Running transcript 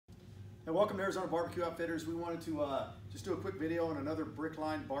And welcome to Arizona Barbecue Outfitters. We wanted to just do a quick video on another brick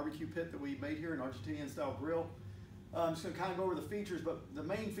line barbecue pit that we made here, an Argentine style grill. I'm just going to kind of go over the features, but the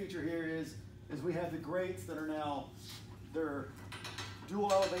main feature here is we have the grates that are now, they're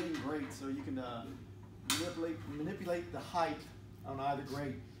dual elevating grates, so you can manipulate the height on either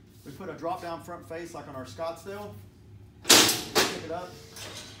grate. We put a drop down front face like on our Scottsdale. Pick it up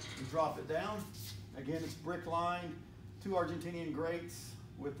and drop it down. Again, it's brick lined, 2 Argentinian grates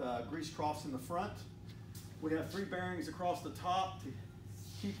with grease troughs in the front. We have 3 bearings across the top to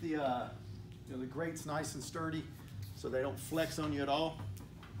keep the grates nice and sturdy so they don't flex on you at all.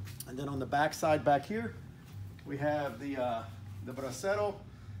 And then on the back side back here, we have the Brassero.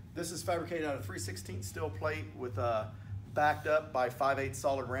 This is fabricated out of 3/16 steel plate with backed up by 5/8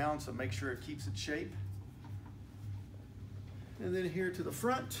 solid round, so make sure it keeps its shape. And then here to the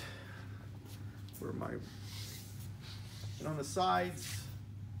front, and on the sides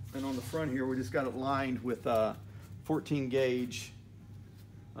and on the front here, we just got it lined with 14 gauge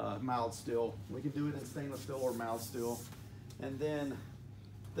mild steel. We can do it in stainless steel or mild steel. And then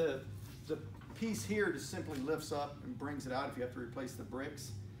the piece here just simply lifts up and brings it out if you have to replace the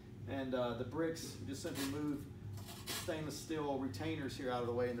bricks. And the bricks, just simply move stainless steel retainers here out of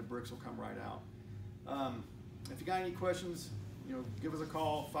the way and the bricks will come right out. If you got any questions, give us a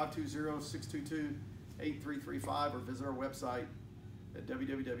call, 520-622-8335, or visit our website at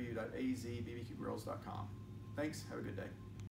www.azbbqgrills.com. Thanks, have a good day.